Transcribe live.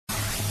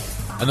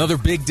Another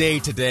big day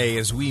today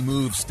as we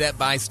move step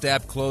by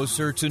step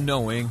closer to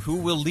knowing who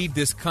will lead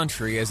this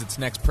country as its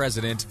next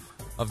president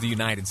of the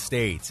United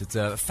States. It's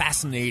a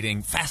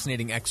fascinating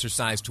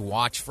exercise to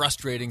watch,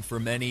 frustrating for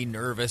many,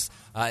 nervous,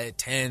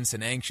 tense,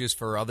 and anxious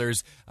for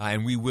others.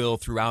 And we will,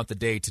 throughout the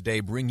day today,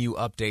 bring you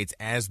updates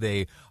as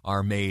they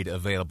are made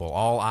available.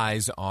 All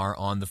eyes are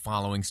on the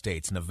following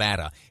states: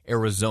 Nevada,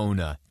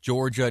 Arizona,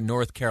 Georgia,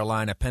 North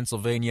Carolina,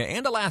 Pennsylvania,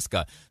 and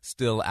Alaska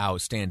still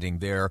outstanding.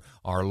 There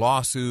are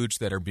lawsuits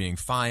that are being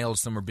filed.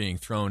 Some are being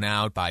thrown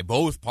out by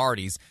both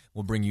parties.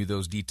 We'll bring you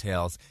those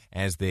details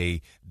as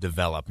they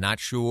develop. Not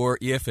sure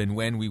if and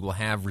when we will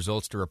have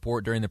results to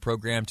report during the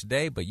program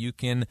today, but you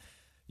can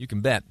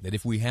bet that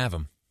if we have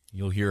them,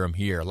 you'll hear them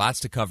here. Lots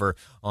to cover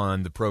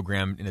on the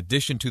program. In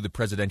addition to the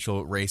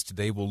presidential race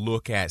today, we'll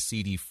look at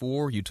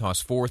CD4,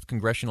 Utah's 4th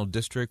congressional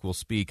district. We'll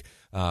speak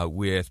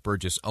with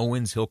Burgess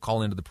Owens. He'll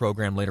call into the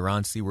program later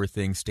on, see where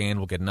things stand.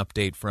 We'll get an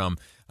update from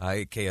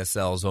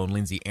KSL's own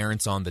Lindsay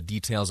Ahrens on the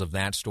details of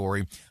that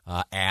story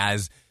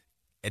as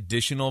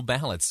additional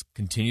ballots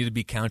continue to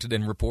be counted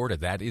and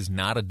reported. That is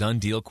not a done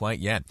deal quite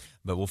yet,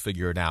 but we'll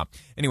figure it out.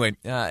 Anyway,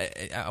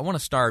 I want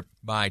to start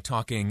by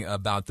talking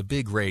about the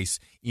big race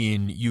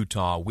in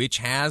Utah, which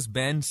has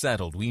been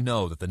settled. We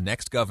know that the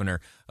next governor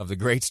of the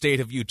great state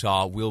of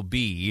Utah will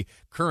be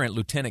current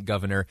Lieutenant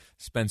Governor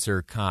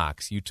Spencer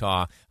Cox.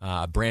 Utah,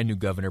 brand new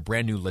governor,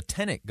 brand new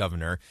lieutenant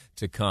governor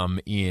to come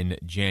in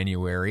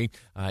January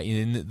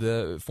in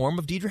the form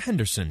of Deidre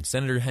Henderson.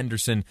 Senator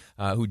Henderson,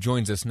 who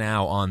joins us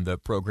now on the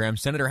program.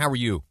 Senator, how are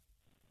you?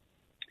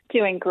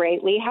 Doing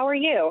great, Lee. How are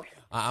you?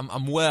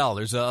 I'm well.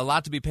 There's a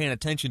lot to be paying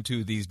attention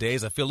to these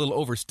days. I feel a little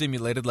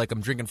overstimulated, like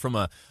I'm drinking from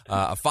a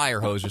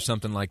fire hose or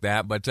something like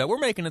that, but we're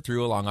making it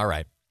through along all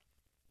right.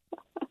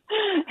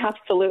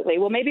 Absolutely.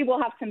 Well, maybe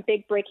we'll have some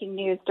big breaking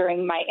news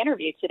during my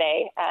interview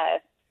today.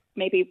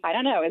 Maybe, I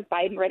don't know, is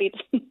Biden ready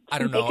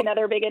to make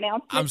another big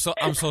announcement?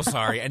 I'm so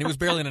sorry. And it was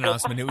barely an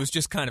announcement. It was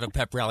just kind of a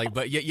pep rally.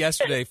 But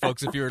yesterday,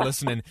 folks, if you were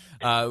listening,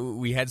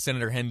 we had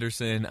Senator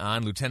Henderson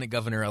on, Lieutenant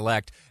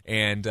Governor-elect,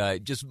 and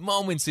just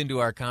moments into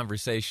our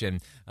conversation,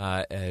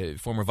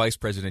 former Vice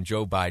President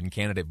Joe Biden,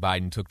 candidate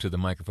Biden, took to the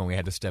microphone. We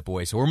had to step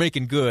away. So we're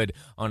making good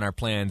on our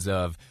plans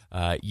of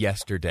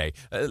yesterday.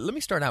 Let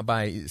me start out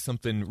by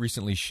something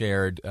recently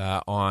shared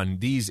on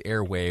these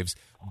airwaves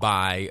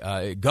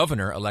by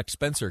Governor-elect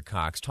Spencer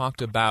Cox.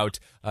 Talked about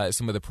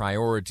some of the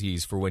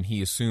priorities for when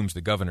he assumes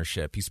the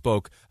governorship. He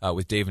spoke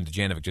with David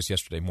Dujanovic just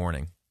yesterday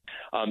morning.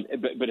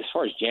 But as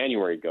far as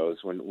January goes,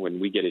 when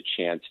we get a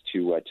chance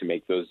to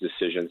make those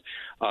decisions,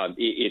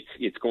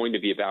 it's going to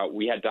be about.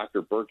 We had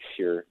Dr. Birx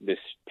here this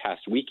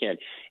past weekend,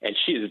 and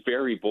she is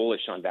very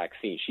bullish on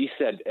vaccines. She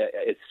said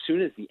as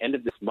soon as the end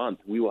of this month,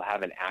 we will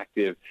have an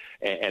active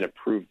and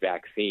approved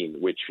vaccine,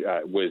 which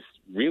was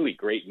really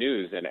great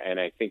news, and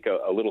I think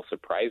a little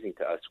surprising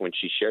to us when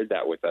she shared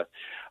that with us.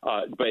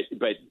 But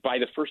by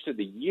the first of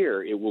the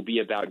year, it will be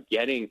about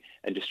getting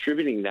and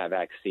distributing that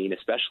vaccine,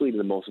 especially to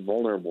the most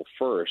vulnerable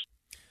first.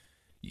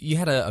 You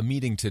had a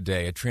meeting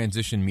today, a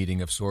transition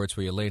meeting of sorts,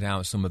 where you laid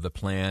out some of the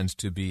plans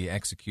to be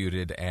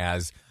executed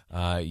as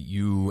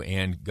you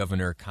and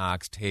Governor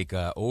Cox take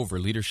over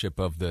leadership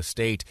of the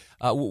state.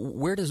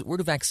 Where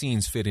do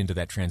vaccines fit into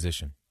that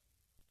transition?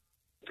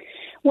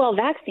 Well,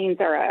 vaccines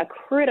are a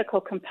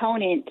critical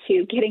component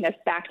to getting us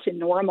back to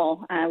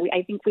normal.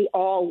 I think we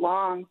all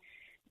long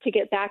to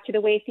get back to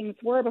the way things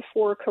were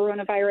before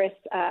coronavirus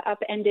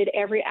upended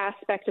every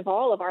aspect of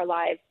all of our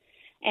lives.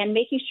 And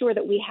making sure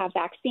that we have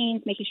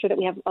vaccines, making sure that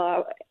we have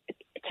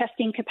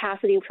testing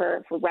capacity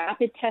for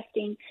rapid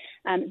testing,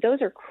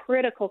 those are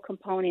critical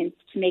components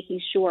to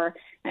making sure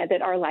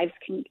that our lives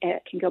can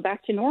go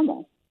back to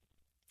normal.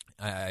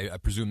 I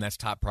presume that's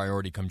top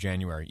priority come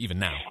January, even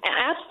now.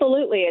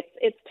 Absolutely.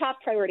 It's top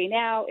priority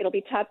now. It'll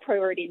be top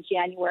priority in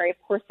January. Of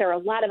course, there are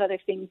a lot of other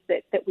things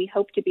that we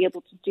hope to be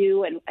able to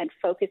do and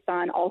focus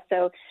on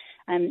also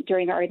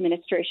during our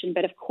administration.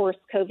 But, of course,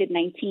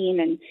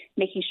 COVID-19 and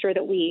making sure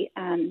that we,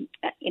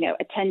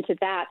 attend to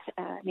that,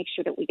 make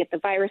sure that we get the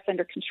virus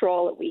under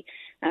control, that we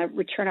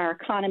return our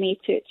economy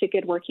to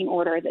good working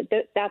order.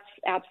 That's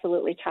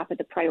absolutely top of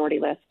the priority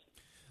list.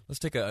 Let's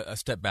take a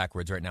step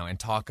backwards right now and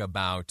talk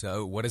about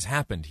what has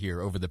happened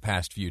here over the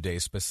past few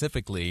days,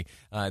 specifically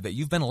that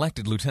you've been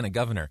elected lieutenant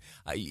governor.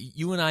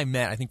 You and I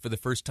met, I think, for the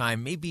first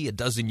time maybe a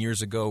dozen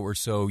years ago or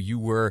so. You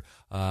were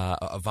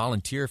a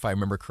volunteer, if I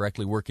remember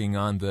correctly, working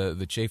on the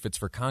Chaffetz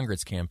for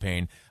Congress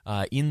campaign.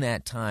 In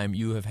that time,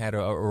 you have had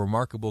a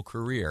remarkable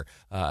career,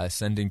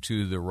 ascending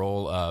to the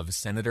role of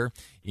senator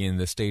in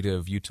the state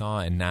of Utah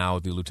and now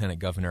the lieutenant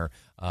governor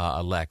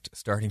elect,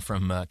 starting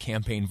from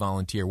campaign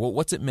volunteer.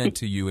 What's it meant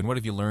to you, and what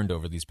have you learned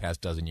over these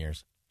past dozen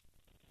years?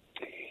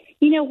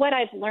 You know, what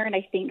I've learned,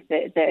 I think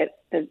that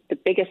the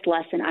biggest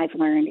lesson I've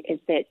learned is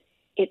that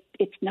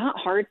it's not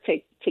hard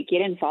to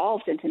get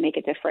involved and to make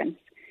a difference.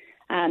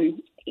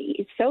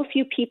 So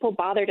few people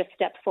bother to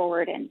step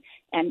forward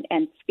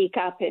and speak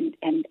up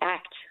and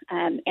act.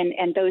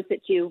 And those that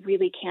do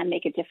really can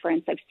make a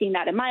difference. I've seen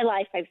that in my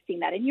life. I've seen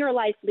that in your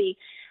life, Lee.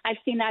 I've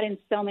seen that in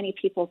so many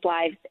people's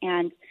lives.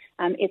 And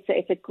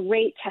It's a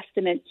great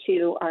testament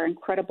to our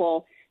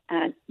incredible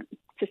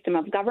system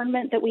of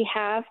government that we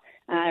have.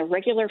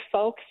 Regular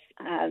folks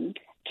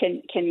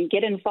can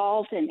get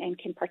involved and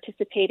can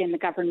participate in the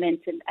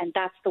government, and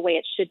that's the way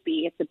it should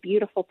be. It's a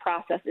beautiful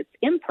process. It's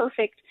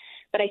imperfect,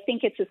 but I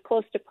think it's as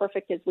close to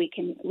perfect as we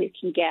can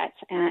get.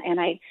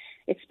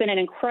 It's been an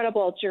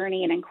incredible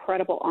journey, an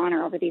incredible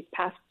honor over these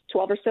past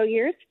 12 or so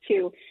years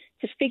to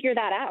figure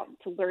that out,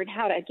 to learn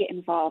how to get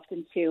involved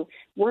and to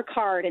work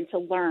hard and to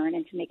learn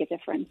and to make a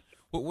difference.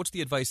 Well, what's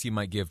the advice you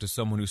might give to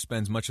someone who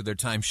spends much of their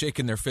time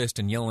shaking their fist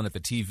and yelling at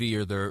the TV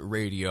or the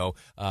radio,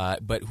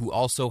 but who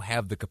also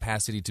have the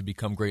capacity to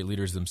become great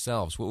leaders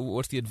themselves?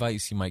 What's the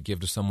advice you might give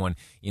to someone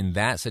in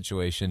that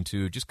situation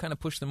to just kind of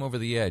push them over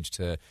the edge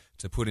to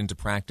put into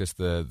practice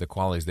the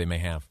qualities they may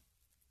have?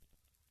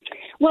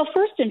 Well,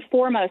 first and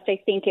foremost, I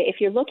think if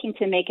you're looking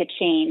to make a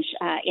change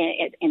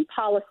in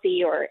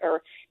policy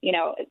or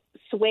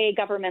sway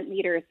government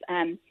leaders,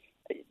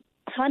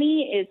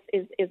 honey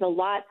is a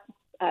lot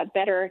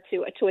better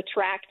to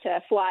attract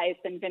flies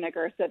than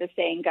vinegar, so the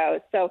saying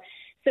goes. So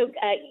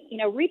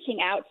reaching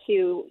out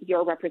to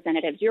your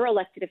representatives, your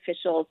elected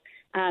officials,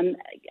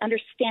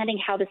 understanding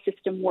how the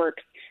system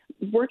works,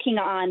 working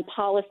on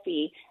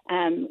policy,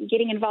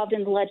 getting involved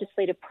in the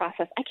legislative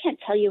process. I can't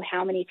tell you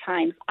how many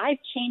times I've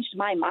changed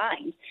my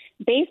mind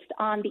based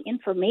on the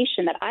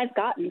information that I've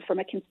gotten from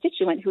a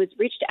constituent who has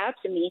reached out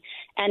to me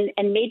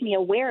and made me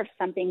aware of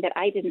something that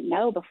I didn't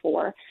know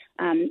before.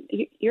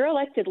 Your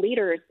elected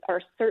leaders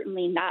are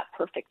certainly not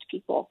perfect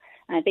people.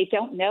 They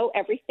don't know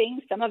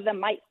everything. Some of them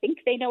might think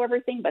they know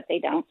everything, but they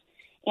don't.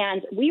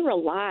 And we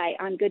rely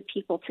on good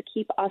people to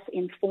keep us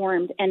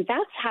informed. And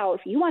that's how,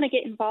 if you want to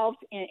get involved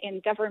in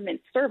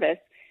government service,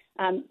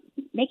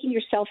 making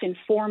yourself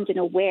informed and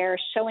aware,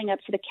 showing up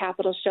to the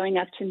Capitol, showing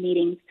up to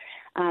meetings,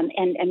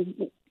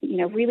 and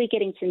really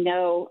getting to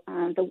know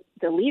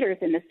the leaders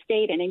in the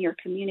state and in your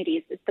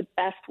communities is the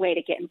best way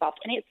to get involved.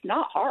 And it's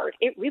not hard.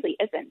 It really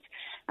isn't.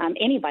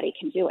 Anybody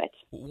can do it.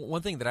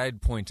 One thing that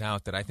I'd point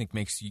out that I think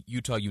makes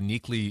Utah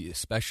uniquely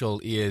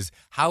special is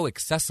how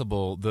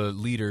accessible the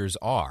leaders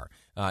are.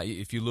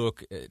 If you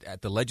look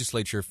at the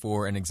legislature,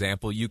 for an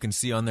example, you can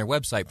see on their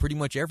website pretty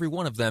much every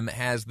one of them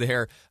has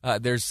their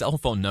cell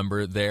phone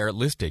number there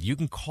listed. You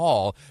can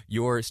call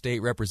your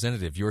state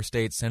representative, your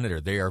state senator.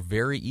 They are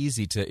very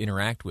easy to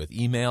interact with,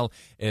 email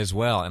as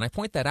well. And I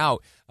point that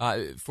out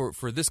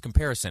for this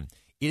comparison.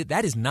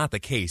 That is not the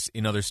case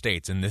in other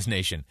states in this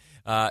nation.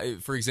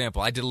 For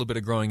example, I did a little bit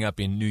of growing up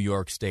in New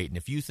York State, and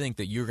if you think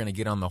that you're going to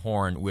get on the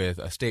horn with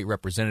a state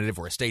representative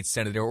or a state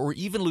senator or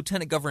even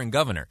lieutenant governor and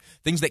governor,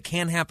 things that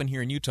can happen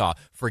here in Utah,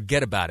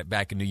 forget about it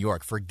back in New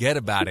York. Forget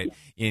about it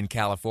in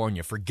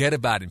California. Forget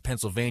about it in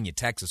Pennsylvania,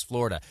 Texas,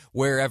 Florida,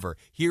 wherever.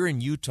 Here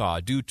in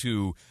Utah, due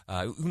to,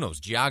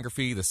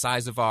 geography, the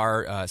size of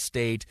our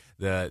state,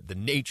 the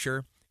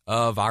nature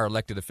of our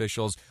elected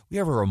officials, we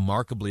have a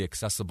remarkably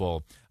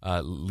accessible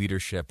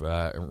leadership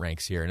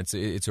ranks here, and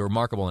it's a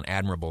remarkable and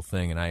admirable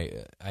thing. And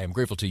I am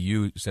grateful to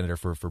you, Senator,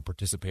 for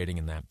participating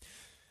in that.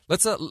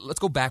 Let's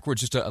go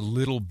backwards just a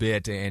little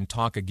bit and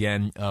talk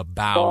again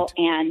about.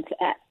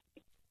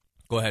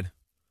 Go ahead.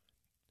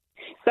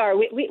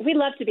 Sorry, we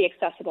love to be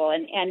accessible,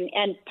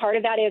 and part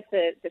of that is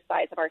the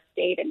size of our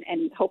state,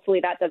 and hopefully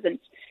that doesn't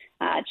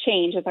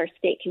change as our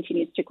state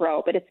continues to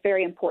grow. But it's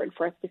very important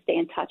for us to stay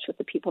in touch with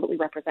the people that we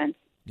represent.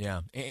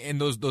 Yeah,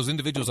 and those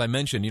individuals I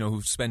mentioned,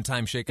 who spend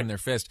time shaking their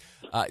fist,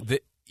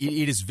 it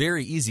is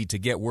very easy to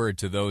get word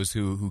to those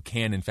who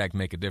can, in fact,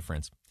 make a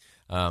difference.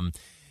 I want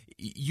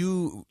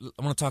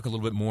to talk a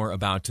little bit more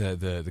about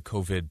the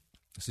COVID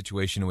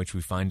situation in which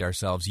we find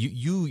ourselves.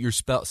 You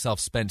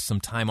yourself spent some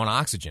time on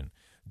oxygen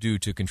due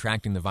to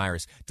contracting the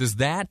virus. Does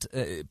that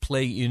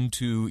play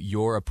into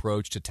your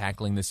approach to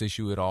tackling this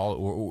issue at all,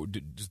 or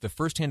does the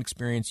firsthand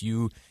experience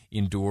you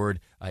endured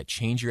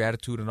change your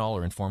attitude at all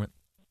or inform it?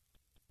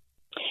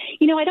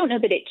 I don't know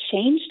that it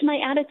changed my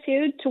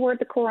attitude toward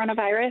the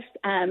coronavirus.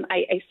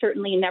 I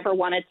certainly never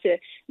wanted to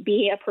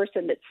be a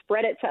person that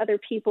spread it to other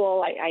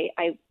people.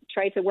 I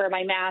tried to wear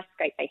my mask.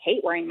 I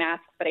hate wearing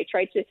masks, but I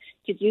tried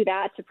to do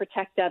that to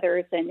protect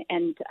others. But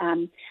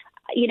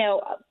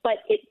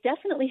it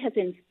definitely has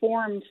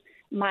informed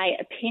my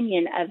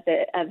opinion of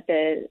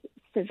the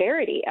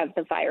severity of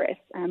the virus.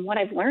 What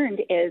I've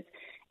learned is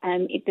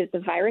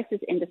the virus is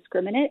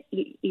indiscriminate.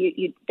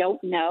 You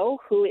don't know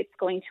who it's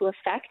going to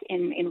affect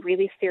in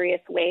really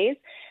serious ways.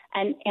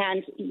 And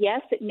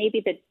yes, it may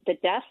be the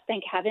deaths,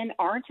 thank heaven,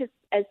 aren't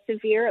as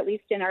severe, at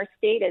least in our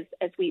state,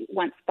 as we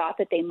once thought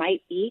that they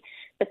might be.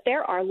 But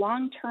there are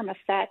long-term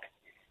effects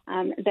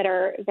that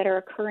are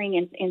occurring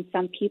in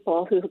some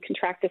people who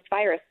contract this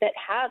virus that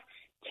have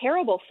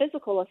terrible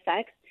physical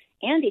effects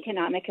and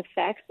economic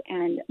effects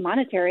and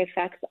monetary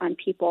effects on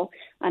people.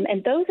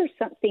 And those are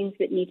some things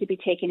that need to be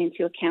taken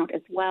into account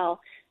as well.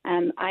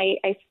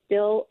 I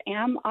still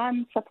am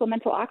on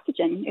supplemental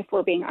oxygen, if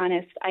we're being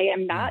honest. I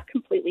am not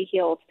completely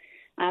healed.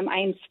 I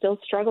am still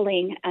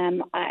struggling,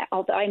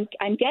 although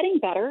I'm getting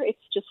better. It's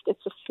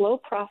a slow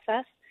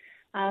process.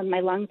 My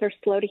lungs are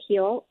slow to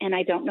heal, and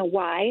I don't know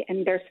why.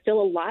 And there's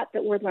still a lot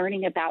that we're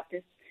learning about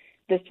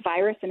this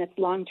virus and its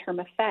long-term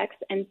effects.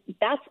 And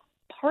that's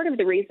part of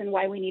the reason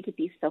why we need to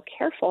be so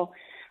careful.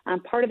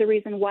 Part of the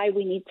reason why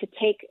we need to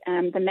take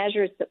the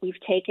measures that we've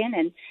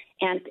taken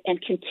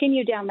and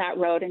continue down that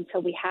road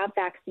until we have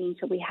vaccines,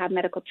 until we have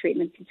medical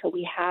treatments, until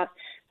we have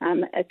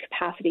a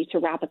capacity to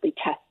rapidly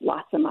test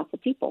lots and lots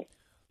of people.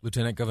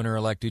 Lieutenant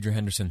Governor-elect Deidre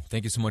Henderson,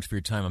 thank you so much for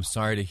your time. I'm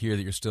sorry to hear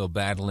that you're still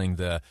battling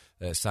the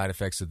side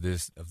effects of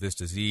this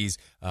disease,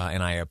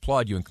 and I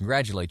applaud you and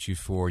congratulate you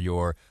for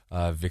your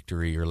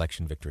victory, your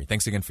election victory.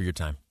 Thanks again for your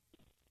time.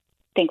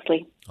 Thanks,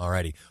 Lee. All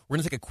righty. We're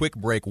going to take a quick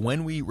break.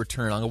 When we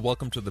return, I'm going to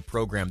welcome to the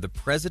program the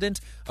president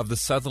of the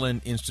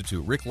Sutherland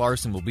Institute. Rick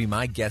Larson will be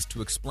my guest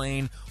to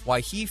explain why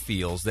he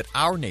feels that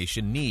our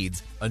nation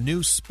needs a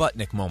new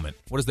Sputnik moment.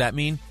 What does that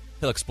mean?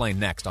 He'll explain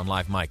next on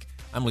Live Mike.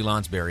 I'm Lee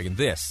Lonsberry, and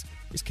this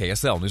is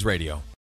KSL News Radio.